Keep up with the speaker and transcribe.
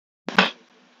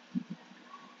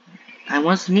I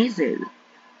was sneezing.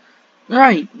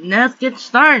 Alright, let's get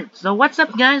started. So what's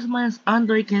up guys, my name is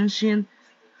Andre Kenshin,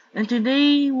 and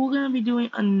today we're gonna be doing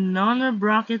another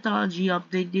Bracketology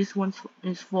update. This one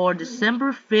is for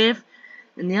December 5th,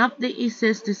 and the update it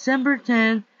says December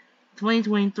 10th,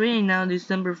 2023, and now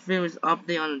December 5th is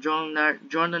update on the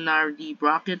Jordan RD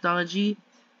Bracketology.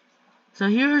 So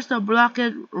here's the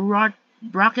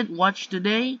bracket watch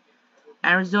today.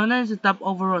 Arizona is the top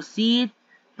overall seed.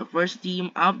 The first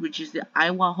team up, which is the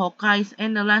Iowa Hawkeyes,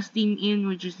 and the last team in,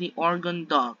 which is the Oregon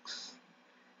Ducks.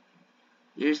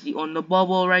 Here's the on the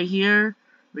bubble right here.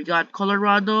 We got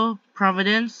Colorado,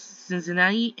 Providence,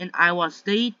 Cincinnati, and Iowa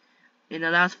State. In the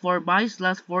last four buys,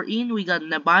 last four in, we got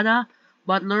Nevada,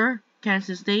 Butler,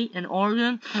 Kansas State, and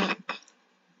Oregon.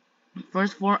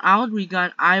 First four out, we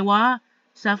got Iowa,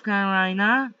 South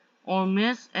Carolina, Ole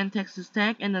Miss, and Texas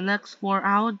Tech. And the next four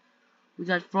out, we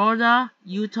got Florida,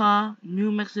 Utah,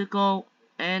 New Mexico,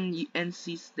 and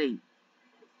NC State.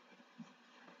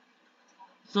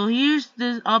 So here's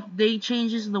the update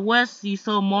changes in the West. You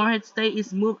saw Morehead State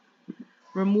is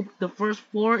removed. The first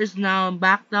four is now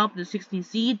backed up the 16th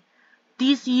seed.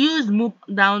 TCU is moved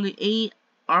down to 8.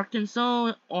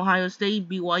 Arkansas, Ohio State,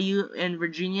 BYU, and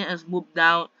Virginia has moved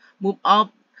up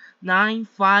 9,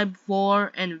 5,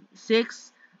 4, and 6.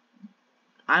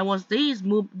 Iowa State is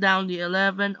moved down to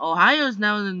 11. Ohio is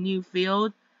now in the new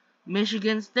field.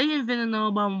 Michigan State and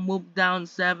Villanova moved down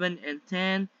 7 and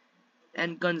 10.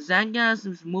 And Gonzaga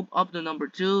is moved up to number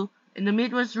 2. In the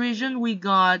Midwest region, we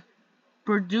got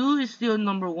Purdue is still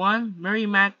number 1.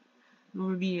 Merrimack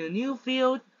will be a new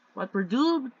field. But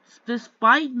Purdue,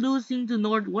 despite losing to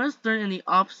Northwestern in the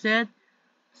upset,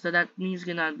 so that means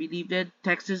cannot be defeated.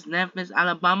 Texas, Memphis,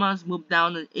 Alabama is moved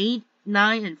down to 8,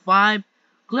 9, and 5.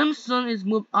 Clemson is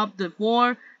moved up to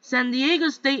 4. San Diego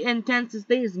State and Kansas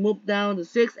State is moved down to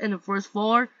 6 and the first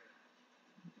 4.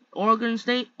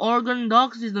 Oregon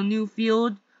Ducks is the new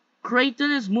field.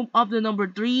 Creighton is moved up to number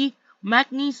 3.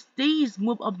 McNeese State is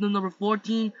moved up to number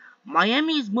 14.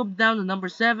 Miami is moved down to number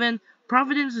 7.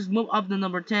 Providence is moved up to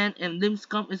number 10. And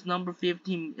Lipscomb is number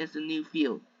 15 as the new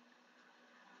field.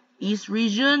 East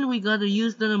region, we got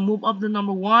Houston and move up to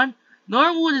number 1.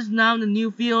 Norwood is now in the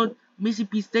new field.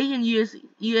 Mississippi State and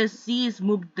USC is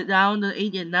moved down to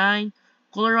 8 and 9.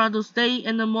 Colorado State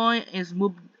and Des Moines is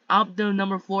moved up to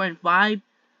number 4 and 5.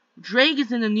 Drake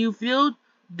is in the new field.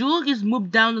 Duke is moved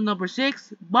down to number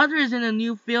 6. Butler is in the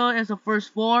new field as the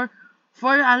first 4.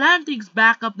 For the Atlantic's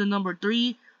back up to number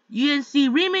 3.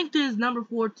 UNC Remington is number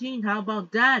 14. How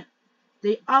about that?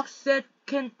 They upset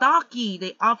Kentucky.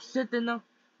 They upset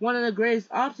one of the greatest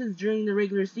upsets during the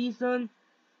regular season.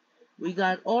 We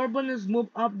got Auburn is moved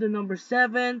up to number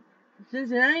 7.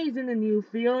 Cincinnati is in the new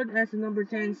field as the number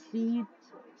 10 seed.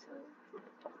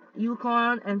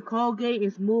 UConn and Colgate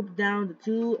is moved down to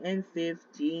 2 and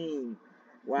 15.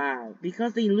 Wow.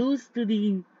 Because they lose to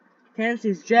the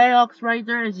Kansas Jayhawks right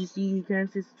there. As you see,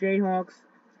 Kansas Jayhawks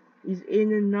is in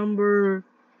the number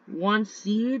 1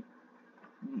 seed.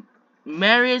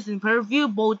 Marius and Purdue,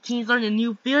 both teams are in the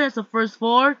new field as the first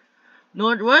 4.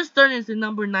 Northwestern is the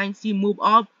number 9 seed, move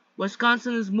up.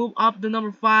 Wisconsin is moved up to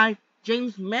number 5.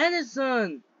 James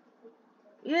Madison,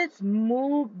 it's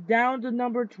moved down to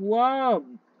number 12.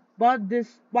 But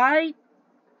despite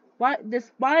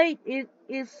it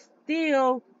is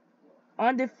still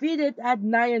undefeated at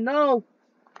 9-0.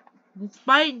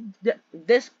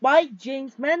 Despite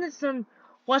James Madison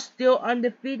was still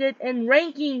undefeated and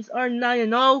rankings are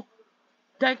 9-0.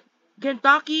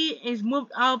 Kentucky is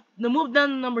moved down to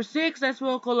number 6 as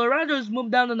well. Colorado is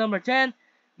moved down to number 10.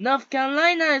 North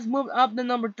Carolina is moved up to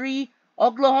number 3.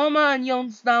 Oklahoma and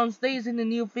Youngstown stays in the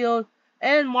new field.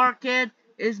 And Marquette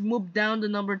is moved down to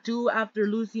number 2 after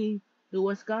losing to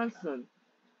Wisconsin.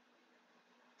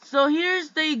 So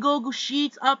here's the Go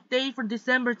Sheets update for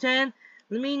December 10.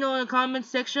 Let me know in the comment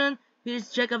section. Here's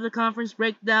check out the conference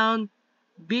breakdown.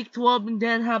 Big 12 and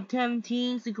then have 10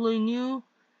 teams including new.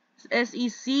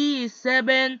 SEC is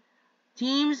 7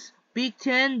 teams. Big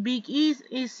 10, Big East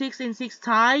is 6 and 6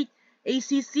 tied.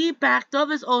 ACC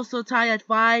Pac-12 is also tied at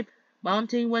 5.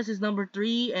 Mountain West is number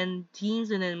 3 and teams,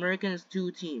 and then American is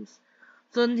 2 teams.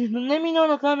 So let me know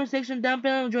in the comment section down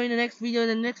below. Join the next video.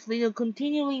 The next video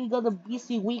continuing the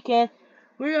BC weekend.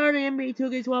 Where are the NBA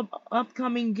 2K12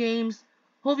 upcoming games?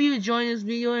 Hope you join this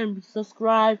video and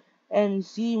subscribe. And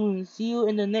see you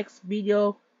in the next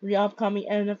video for the upcoming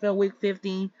NFL Week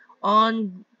 15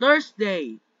 on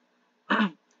Thursday.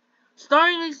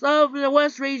 Starting this off in the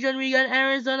West region, we got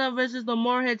Arizona versus the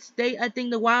Morehead State. I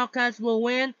think the Wildcats will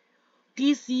win.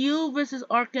 TCU versus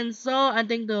Arkansas. I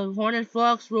think the Hornet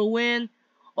Frogs will win.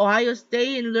 Ohio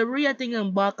State and Liberty. I think the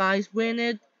Buckeyes win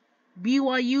it.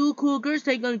 BYU Cougars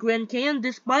take on Grand Canyon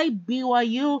despite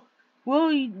BYU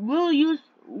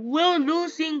will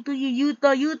losing to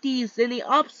Utah Utes in the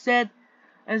upset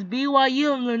as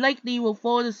BYU likely will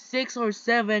fall to 6 or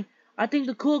 7. I think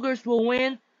the Cougars will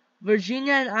win.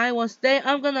 Virginia and Iowa State.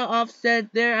 I'm gonna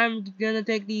offset there. I'm gonna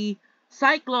take the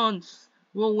Cyclones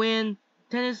will win.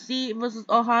 Tennessee versus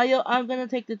Ohio. I'm gonna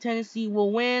take the Tennessee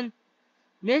will win.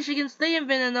 Michigan State and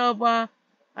Villanova.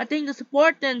 I think the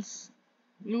Spartans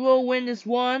will win this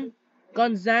one.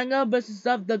 Gonzaga versus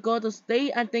South Dakota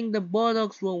State. I think the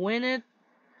Bulldogs will win it.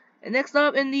 And next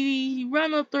up in the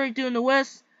round of 32 in the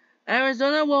West,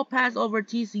 Arizona will pass over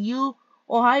TCU.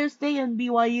 Ohio State and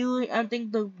BYU. I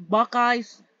think the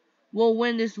Buckeyes will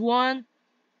win this one.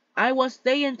 Iowa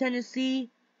State and Tennessee.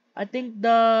 I think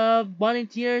the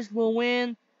Volunteers will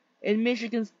win. In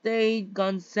Michigan State,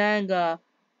 Gonzaga.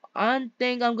 I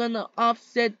think I'm gonna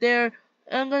offset there.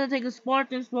 I'm gonna take the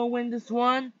Spartans will win this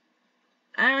one.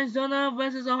 Arizona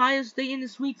versus Ohio State in the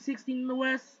Sweet 16 in the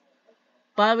West.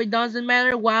 But it doesn't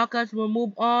matter. Wildcats will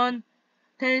move on.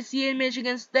 Tennessee and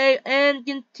Michigan State and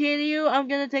continue. I'm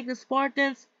gonna take the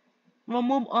Spartans. We'll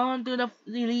move on to the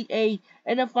Elite Eight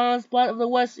and the final spot of the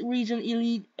West Region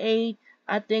Elite Eight.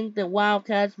 I think the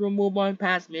Wildcats will move on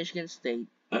past Michigan State.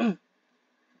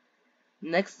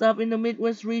 Next up in the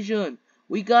Midwest region,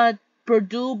 we got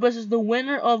Purdue versus the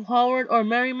winner of Howard or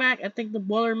Merrimack. I think the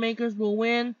Boilermakers will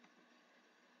win.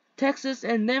 Texas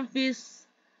and Memphis.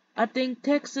 I think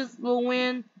Texas will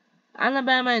win.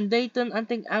 Alabama and Dayton. I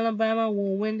think Alabama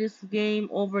will win this game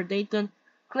over Dayton.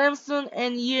 Clemson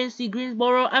and UNC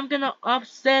Greensboro. I'm gonna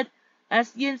upset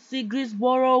as UNC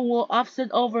Greensboro will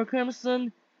upset over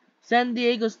Clemson. San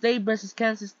Diego State versus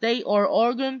Kansas State or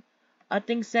Oregon. I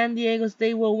think San Diego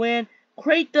State will win.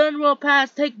 Creighton will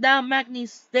pass, take down McNeese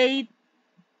State.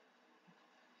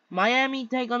 Miami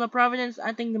take on the Providence.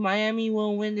 I think the Miami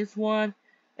will win this one.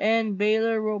 And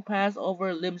Baylor will pass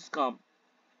over Lipscomb.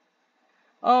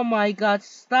 Oh my god,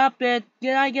 stop it.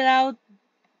 Can I get out?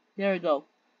 There we go.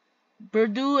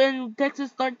 Purdue and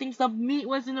Texas start things up. Meet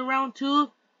was in the round 2.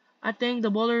 I think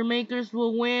the Boilermakers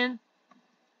will win.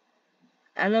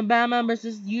 Alabama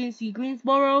versus UNC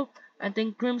Greensboro. I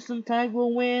think Crimson Tide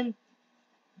will win.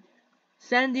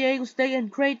 San Diego State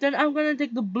and Creighton. I'm gonna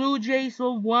take the Blue Jays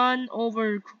will win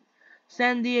over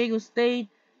San Diego State.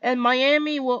 And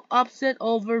Miami will upset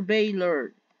over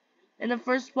Baylor. In the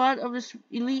first spot of the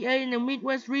Elite Eight in the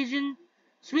Midwest region,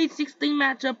 Sweet 16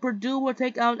 matchup, Purdue will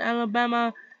take out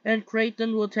Alabama and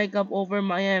Creighton will take up over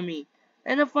Miami.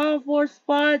 In the Final Four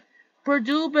spot,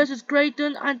 Purdue versus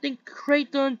Creighton, I think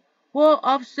Creighton will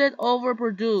upset over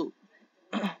Purdue.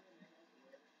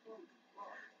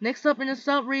 Next up in the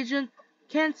South region,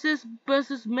 Kansas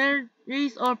versus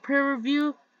Marys or Prairie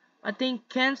View. I think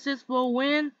Kansas will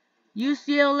win.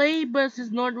 UCLA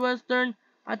versus Northwestern.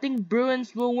 I think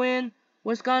Bruins will win.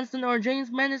 Wisconsin or James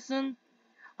Madison.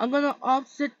 I'm gonna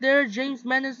offset there. James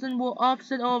Madison will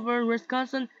offset over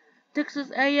Wisconsin. Texas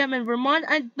A&M and Vermont.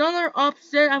 Another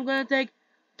offset. I'm gonna take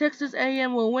Texas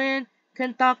A&M will win.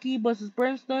 Kentucky versus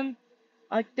Princeton.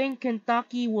 I think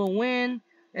Kentucky will win.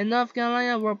 And North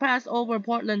Carolina will pass over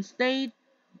Portland State.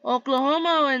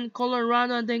 Oklahoma and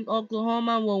Colorado. I think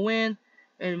Oklahoma will win.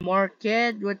 And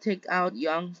Marquette will take out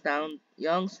Youngstown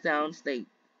State.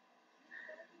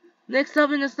 Next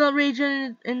up in the South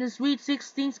region in the Sweet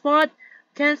 16 spot,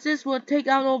 Kansas will take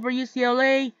out over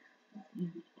UCLA.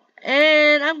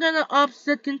 And I'm gonna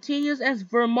upset continues as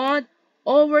Vermont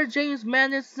over James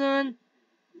Madison.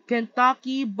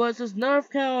 Kentucky versus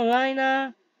North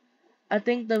Carolina. I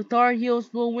think the Tar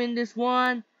Heels will win this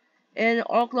one. And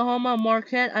Oklahoma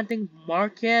Marquette. I think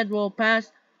Marquette will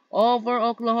pass over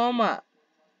Oklahoma.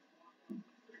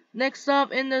 Next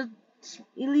up in the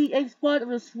Elite 8 spot of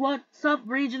the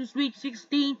sub-region Sweet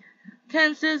 16,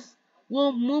 Kansas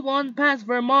will move on past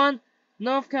Vermont,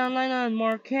 North Carolina, and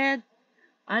Marquette.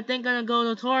 I think gonna go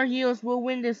the Tar Heels will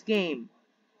win this game.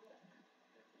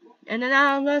 And then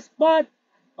our last spot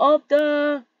of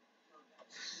the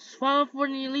Final Four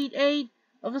in the Elite 8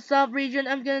 of the South region,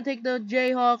 I'm gonna take the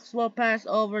Jayhawks will pass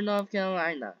over North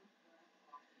Carolina.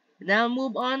 Now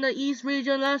move on the East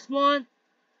region, last one.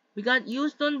 We got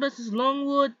Houston versus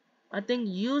Longwood. I think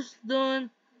Houston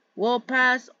will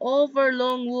pass over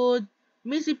Longwood.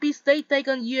 Mississippi State take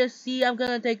on USC. I'm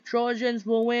gonna take Trojans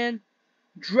will win.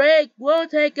 Drake will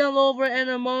take out over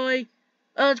Illinois.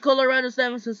 Colorado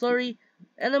State, so sorry.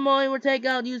 Illinois will take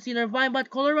out UC Irvine, but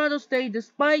Colorado State,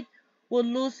 despite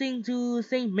losing to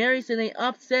St. Mary's in an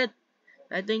upset,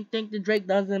 I think the Drake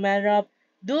doesn't matter up.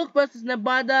 Duke versus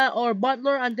Nevada or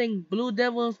Butler. I think Blue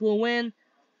Devils will win.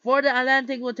 For the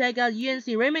Atlantic, will take out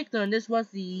UNC Remington. This was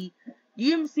the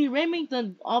UMC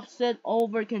Remington upset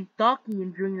over Kentucky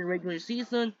during the regular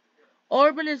season.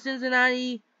 Auburn and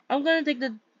Cincinnati. I'm gonna take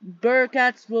the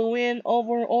Bearcats will win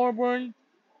over Auburn,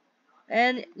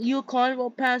 and UConn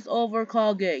will pass over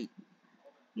Colgate.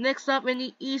 Next up in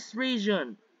the East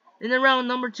region, in the round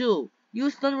number 2,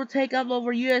 Houston will take up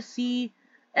over USC,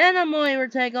 and Illinois will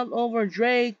take up over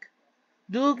Drake.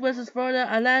 Duke versus Florida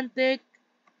Atlantic.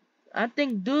 I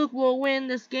think Duke will win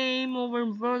this game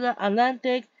over Florida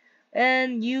Atlantic,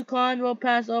 and UConn will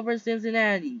pass over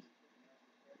Cincinnati.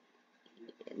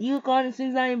 UConn and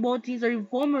Cincinnati both teams are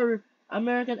former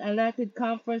American Athletic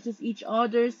Conferences, each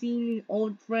other seen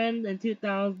old friend in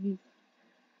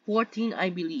 2014, I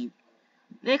believe.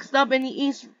 Next up in the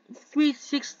East Sweet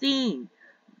 16,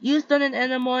 Houston and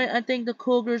Illinois. I think the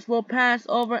Cougars will pass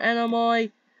over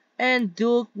Illinois, and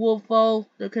Duke will fall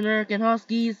the Connecticut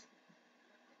Huskies.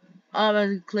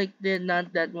 I clicked it,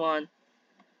 not that one.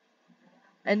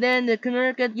 And then the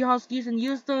Connecticut Huskies in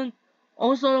Houston,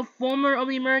 also former of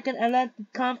the American Athletic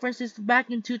Conferences back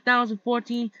in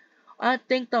 2014. I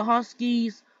think the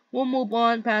Huskies will move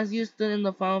on past Houston in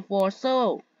the Final Four.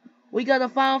 So, we got the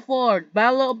Final Four,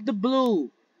 Battle of the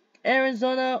Blue.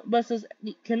 Arizona versus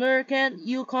Connecticut,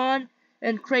 Yukon,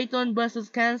 and Creighton versus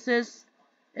Kansas.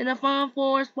 In the Final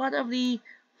Four spot of the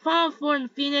Final Four in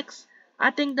Phoenix, I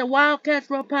think the Wildcats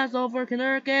will pass over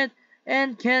Connecticut,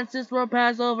 and Kansas will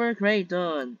pass over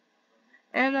Creighton.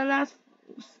 And the last,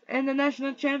 in the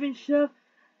national championship,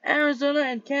 Arizona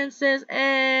and Kansas,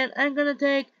 and I'm gonna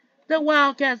take the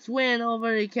Wildcats win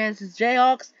over the Kansas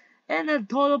Jayhawks, and the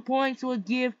total points will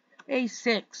give a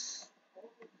 6.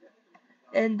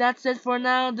 And that's it for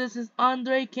now. This is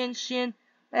Andre Kenshin.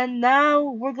 And now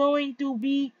we're going to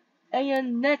be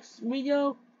in next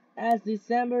video as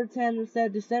December 10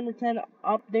 said December 10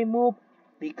 update move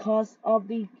because of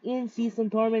the in-season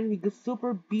tournament, because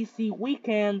super busy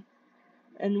weekend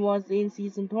and was the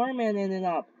in-season tournament ended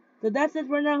up. So that's it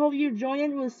for now. Hope you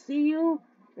join. We'll see you.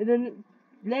 And then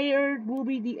later will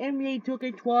be the NBA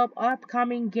 2K12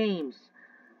 upcoming games.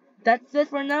 That's it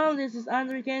for now. This is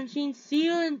Andre Kenshin. See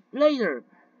you later.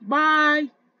 Bye.